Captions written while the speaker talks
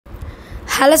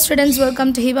Hello students,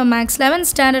 welcome to Hiba Max 11th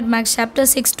Standard Max Chapter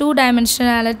 6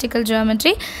 2-dimensional analytical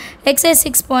geometry exercise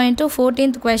 6.2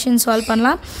 14th question solve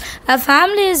பண்ணலாம். A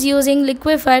family is using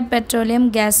liquefied petroleum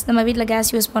gas நம்ம வீட்ல gas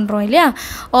use பண்றோம் இல்லையா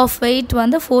of weight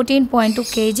வந்து 14.2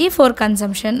 kg for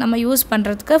consumption நம்ம use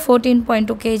பண்றதுக்கு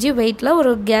 14.2 kg weightல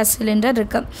ஒரு gas cylinder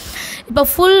இருக்கு. இப்போ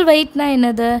full weightனா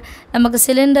என்னது நமக்கு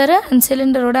சிலிண்டர் and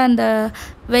சிலிண்டரோட அந்த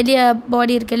வெளிய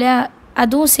பாடி இருக்கு இல்லையா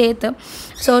அதுவும் சேர்த்து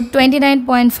so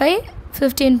 29.5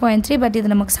 15.3 but இது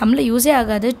நமக்கு சம்ல யூஸே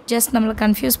ஆகாது just நம்மள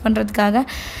கன்ஃபியூஸ் பண்றதுக்காக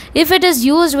if it is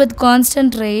used with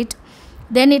constant rate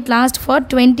then it lasts for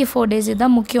 24 days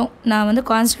இதான் முக்கியம் நான் வந்து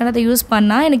கான்ஸ்டன்ட்டா அதை யூஸ்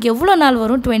பண்ணா எனக்கு எவ்வளவு நாள்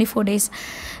வரும் 24 days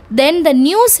then the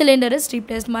new cylinder is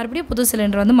replaced மறுபடியும் புது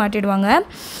சிலிண்டர் வந்து மாட்டிடுவாங்க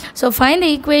so find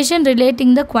the equation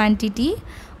relating the quantity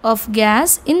of gas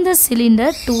in the cylinder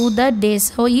to the days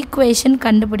so equation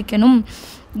கண்டுபிடிக்கணும்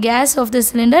gas of the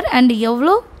cylinder and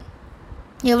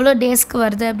எவ்வளோ டேஸ்க்கு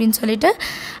வருது அப்படின்னு சொல்லிட்டு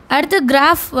அடுத்து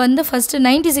கிராஃப் வந்து ஃபர்ஸ்ட்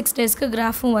 96 டேஸ்க்கு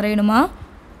கிராஃபும் வரையணுமா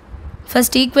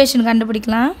ஃபர்ஸ்ட் ஈக்குவேஷன்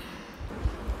கண்டுபிடிக்கலாம்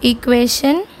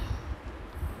equation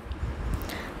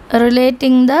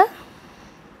relating the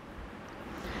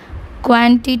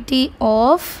quantity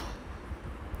of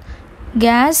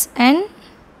case and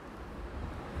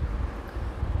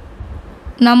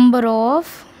number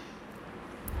of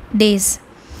days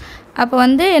அப்போ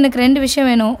வந்து எனக்கு ரெண்டு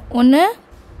விஷயம் வேணும் ஒன்று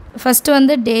ஃபர்ஸ்ட்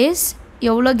வந்து டேஸ்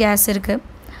எவ்வளோ கேஸ் இருக்குது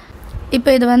இப்போ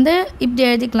இது வந்து இப்படி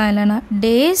எழுதிக்கலாம் இல்லைனா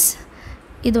டேஸ்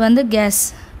இது வந்து கேஸ்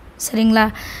சரிங்களா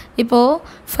இப்போது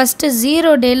ஃபஸ்ட்டு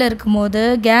 0 டேயில் இருக்கும்போது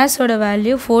கேஸோட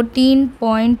வேல்யூ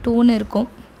 14.2ன்னு இருக்கும்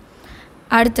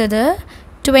அடுத்தது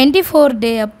 24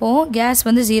 டே அப்போது கேஸ்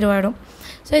வந்து 0 ஆகிடும்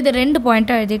ஸோ இது ரெண்டு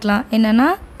பாயிண்ட்டாக எழுதிக்கலாம் என்னென்னா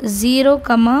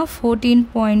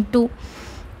 0,14.2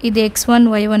 இது x1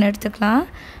 y1 எடுத்துக்கலாம்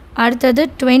அடுத்தது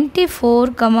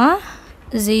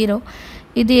 24,0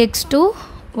 இது x2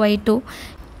 y2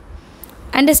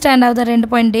 understand how the 2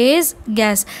 point days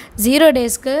gas 0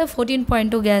 daysக்கு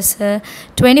 14.2 gas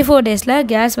 24 daysல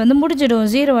gas வந்து முடிஞ்சிடும்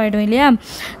 0 ஆயிடும் இல்லையா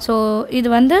ஸோ இது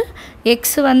வந்து x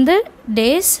வந்து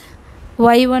days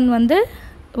y1 வந்து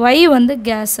y வந்து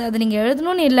gas அது நீங்கள்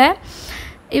எழுதணும்னு இல்லை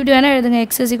இப்படி வேணால் எழுதுங்க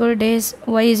x is equal to days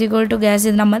y is equal to gas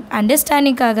இது நம்ம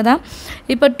அண்டர்ஸ்டாண்டிங்காக தான்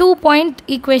இப்போ 2 point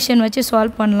equation வச்சு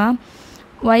சால்வ் பண்ணலாம்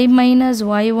y minus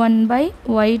y1 by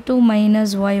y2 minus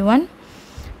y1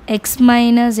 x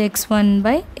minus x1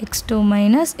 by x2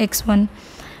 minus x1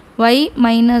 y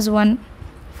minus 1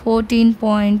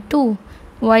 14.2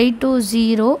 y2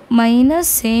 0 minus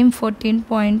same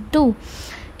 14.2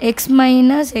 x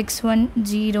minus x1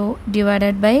 0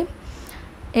 divided by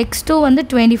x2 வந்து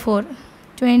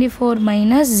 24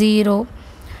 minus 0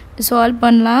 solve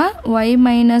பண்ணலாம் y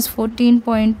minus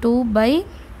 14.2 by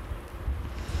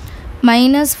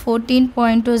minus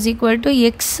 14.2 is equal to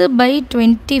x by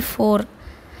 24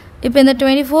 இப்போ இந்த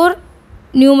 24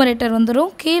 numerator வந்துரும்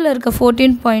கீழ இருக்க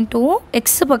 14.2 x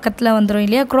பக்கத்துல வந்துரும்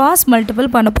இல்லையா cross multiple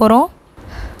பண்ண போறோம்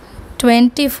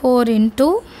 24 into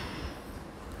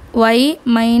y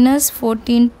minus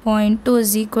 14.2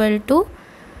 is equal to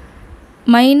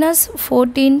minus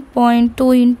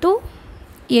 14.2 into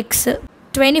x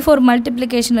 24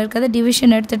 multiplication இருக்கிறது division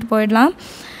எடுத்துட்டு போயிடலாம்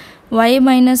y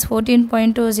minus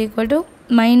 14.2 is equal to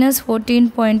minus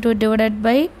 14.2 divided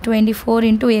by 24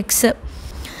 into x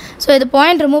so இது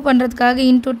point remove பண்றதுக்காக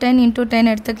into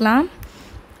 10 எடுத்துக்கலாம்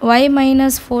y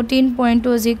minus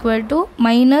 14.2 is equal to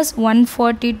minus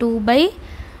 142 by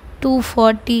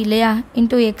 240 இல்லையா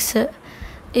into x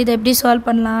இது எப்படி solve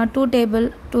பண்ணலாம் 2 table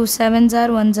 2 7s are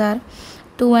 1s are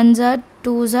 2 1s are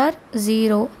 2s are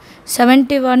 0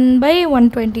 71 by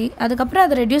 120 அதுக்கப்புறம்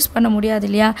அதை reduce பண்ண முடியாது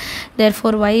இல்லையா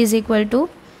therefore y is equal to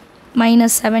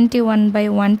minus 71 by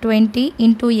 120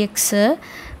 into x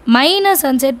minus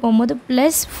அன்சைட் போகும்போது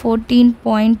ப்ளஸ்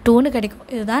 14.2ன்னு கிடைக்கும்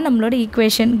இதுதான் நம்மளோட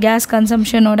ஈக்குவேஷன் கேஸ்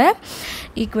கன்சம்ஷனோட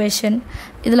ஈக்குவேஷன்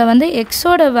இதில் வந்து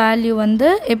எக்ஸோட வேல்யூ வந்து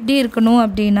எப்படி இருக்கணும்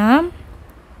அப்படின்னா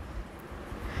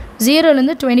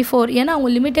 0லேருந்து 24 ஏன்னா அவங்க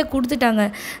லிமிட்டே கொடுத்துட்டாங்க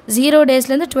 0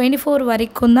 டேஸ்லேருந்து 24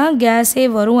 வரைக்கும் தான் கேஸே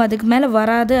வரும் அதுக்கு மேலே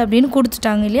வராது அப்படின்னு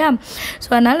கொடுத்துட்டாங்க இல்லையா ஸோ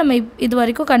அதனால் நம்ம இது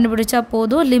வரைக்கும் கண்டுபிடிச்சா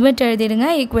போதும் லிமிட் எழுதிடுங்க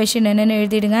ஈக்குவேஷன் என்னென்னு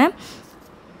எழுதிடுங்க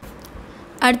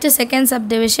அடுத்து second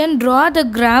subdivision draw the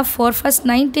graph for first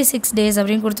 96 days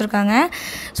அப்படின்னு கொடுத்துருக்காங்க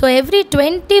ஸோ எவ்ரி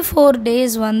 24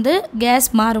 டேஸ் வந்து கேஸ்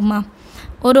மாறுமா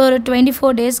ஒரு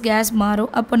 24 டேஸ் கேஸ்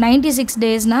மாறும் அப்போ 96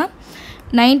 டேஸ்னால்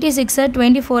 96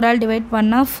 24 ஆல் டிவைட்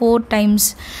பண்ணால் 4 டைம்ஸ்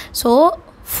ஸோ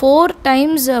 4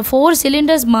 times 4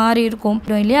 cylinders மாறி இருக்கும்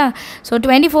இல்லையா ஸோ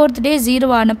 24th டே 0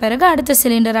 ஆன பிறகு அடுத்த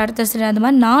சிலிண்டர் அந்த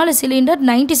மாதிரி 4 சிலிண்டர்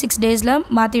 96 டேஸில்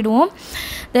மாற்றிடுவோம்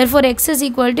therefore x is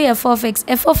equal to f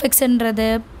of x என்றது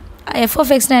f of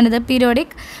x என்னது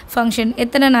பீரியாடிக் ஃபங்க்ஷன்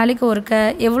எத்தனை நாளைக்கு ஒருக்க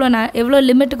எவ்வளோ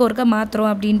லிமிட்டுக்கு ஒருக்க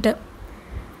மாற்றுறோம் அப்படின்ட்டு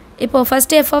இப்போது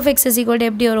first f of x is equal to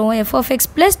எப்படி வரும் f of x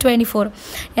plus 24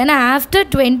 ஏன்னா ஆஃப்டர்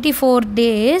 24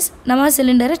 days நம்ம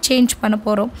சிலிண்டரை சேஞ்ச் பண்ண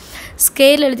போகிறோம்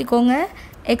ஸ்கேல் எழுதிக்கோங்க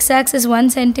x axis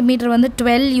 1 cm வந்து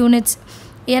 12 units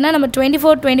ஏன்னா நம்ம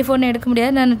 24 எடுக்க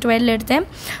முடியாது நான் 12 எடுத்தேன்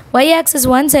y axis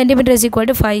 1 cm is equal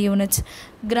to 5 units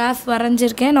graph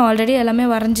வரைஞ்சிருக்கேன் நான் ஆல்ரெடி எல்லாமே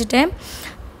வரைஞ்சிட்டேன்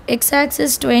x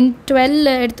axis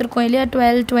 12 எடுத்துருக்கோம் இல்லையா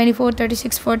 12 24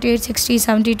 36 48 60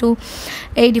 72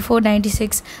 84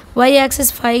 96 y axis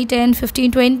 5 10 15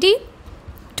 20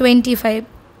 25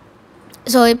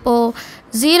 ஸோ இப்போது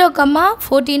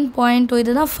 0,14.2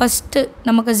 இதுதான் ஃபஸ்ட்டு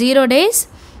நமக்கு 0 days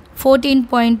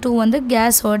 14.2 வந்து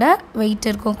கேஸோட வெயிட்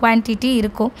இருக்கும் குவான்டிட்டி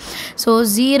இருக்கும் ஸோ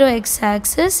 0 x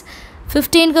axis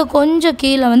 15க்கு கொஞ்சம்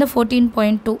கீழே வந்து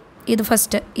 14.2 இது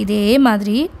ஃபஸ்ட்டு இதே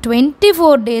மாதிரி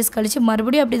 24 days கழித்து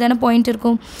மறுபடியும் அப்படி தானே பாயிண்ட்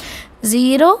இருக்கும்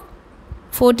 0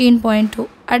 14.2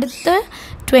 அடுத்த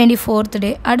 24th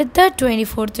day அடுத்த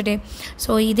 24th day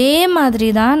ஸோ இதே மாதிரி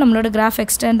தான் நம்மளோட கிராஃப்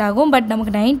எக்ஸ்டெண்ட் ஆகும் பட்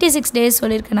நமக்கு 96 days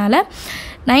சொல்லியிருக்கனால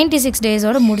 96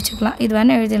 days-ஓட முடிச்சுக்கலாம் இது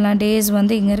வேணால் எழுதிடலாம் டேஸ்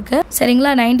வந்து இங்கே இருக்குது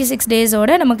சரிங்களா 96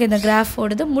 days-ஓட நமக்கு இந்த கிராஃப்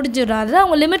ஓடுது முடிஞ்சிடும் அதுதான்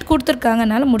அவங்க லிமிட்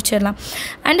கொடுத்துருக்காங்கனால முடிச்சிடலாம்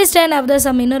அண்டர்ஸ்டாண்ட் ஆஃப் த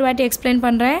சம் இன்னொரு வாட்டி எக்ஸ்பிளைன்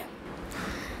பண்ணுறேன்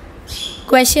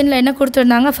கொஷனில் என்ன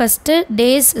கொடுத்துருந்தாங்க ஃபஸ்ட்டு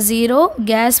டேஸ் 0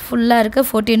 கேஸ் ஃபுல்லாக இருக்குது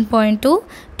 14.2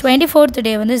 24th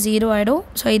day வந்து 0 ஆகிடும்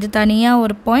ஸோ இது தனியாக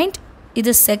ஒரு பாயிண்ட்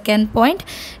இது second point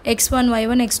x1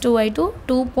 y1 x2 y2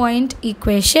 2 point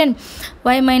equation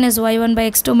y minus y1 by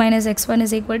x2 minus x1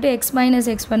 is equal to x minus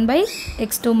x1 by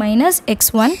x2 minus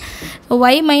x1 so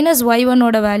y minus y1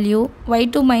 oda value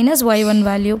y2 minus y1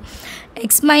 value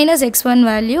x minus x1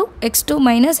 value x2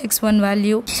 minus x1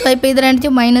 value so இப்போ இது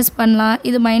ரெண்டுத்தையும் minus பண்ணலாம்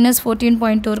இது minus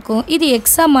 14.2 இருக்கும் இது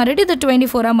x-ஆ மாறிடும் இது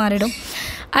 24-ஆ மாறிடும்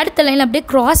அடுத்த லைன் அப்படியே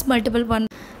கிராஸ் மல்டிபிள் பண்ண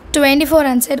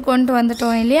 24 ஆன்சர் கொண்டு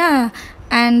வந்துட்டோம் இல்லையா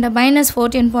அண்ட் minus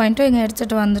 14.2 இங்கே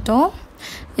எடுத்துகிட்டு வந்துட்டோம்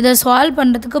இதை சால்வ்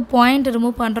பண்ணுறதுக்கு பாயிண்ட்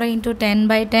ரிமூவ் பண்ணுறோம் இன்ட்டு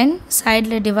 10/10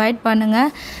 சைடில் டிவைட் பண்ணுங்கள்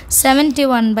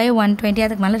 71/120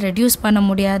 அதுக்கு மேலே ரெடியூஸ் பண்ண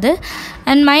முடியாது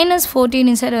அண்ட் minus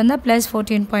 14 இன்சைட் வந்தால் ப்ளஸ்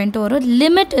 14.2 வரும்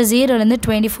லிமிட் 0லேருந்து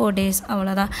 24 days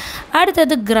அவ்வளோதான்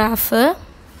அடுத்தது கிராஃபு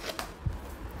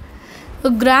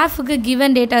கிராஃபுக்கு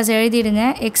கிவன் டேட்டாஸ் எழுதிடுங்க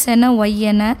எக்ஸ் என்ன ஒய்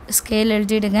என்ன ஸ்கேல்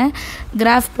எழுதிடுங்க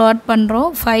கிராஃப் ப்ளாட் பண்ணுறோம்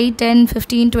 5 10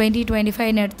 15 20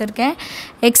 25ன்னு எடுத்திருக்கேன்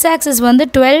எக்ஸ் ஆக்சஸ் வந்து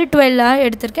 12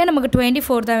 எடுத்திருக்கேன் நமக்கு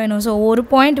 24 தான் வேணும் ஸோ ஒரு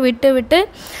பாயிண்ட் விட்டு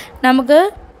நமக்கு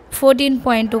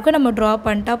 14.2க்கு நம்ம ட்ரா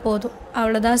பண்ணிட்டா போதும்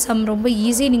அவ்வளோதான் சம் ரொம்ப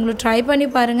ஈஸி நீங்களும் ட்ரை பண்ணி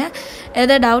பாருங்கள்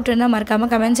எதாவது டவுட் இருந்தால்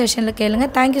மறக்காமல் கமெண்ட் செக்ஷனில் கேளுங்க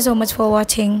தேங்க்யூ ஸோ மச் ஃபார்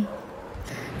வாட்சிங்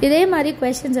இதே மாதிரி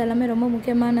கொஷின்ஸ் எல்லாமே ரொம்ப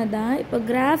முக்கியமானது தான் இப்போ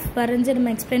கிராஃப் வரைஞ்சி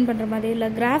நம்ம எக்ஸ்பிளைன் பண்ணுற மாதிரி இல்லை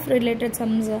கிராஃப் ரிலேட்டட்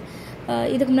சம்ஸ்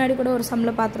இதுக்கு முன்னாடி கூட ஒரு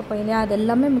சம்மில் பார்த்துருப்போம் இல்லையா அது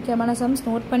எல்லாமே முக்கியமான சம்ஸ்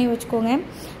நோட் பண்ணி வச்சுக்கோங்க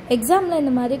எக்ஸாமில்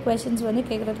இந்த மாதிரி கொஷின்ஸ் வந்து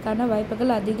கேட்குறதுக்கான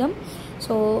வாய்ப்புகள் அதிகம்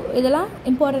ஸோ இதெல்லாம்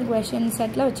இம்பார்ட்டன்ட் கொஷின்ஸ்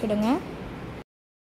செட்டில் வச்சுடுங்க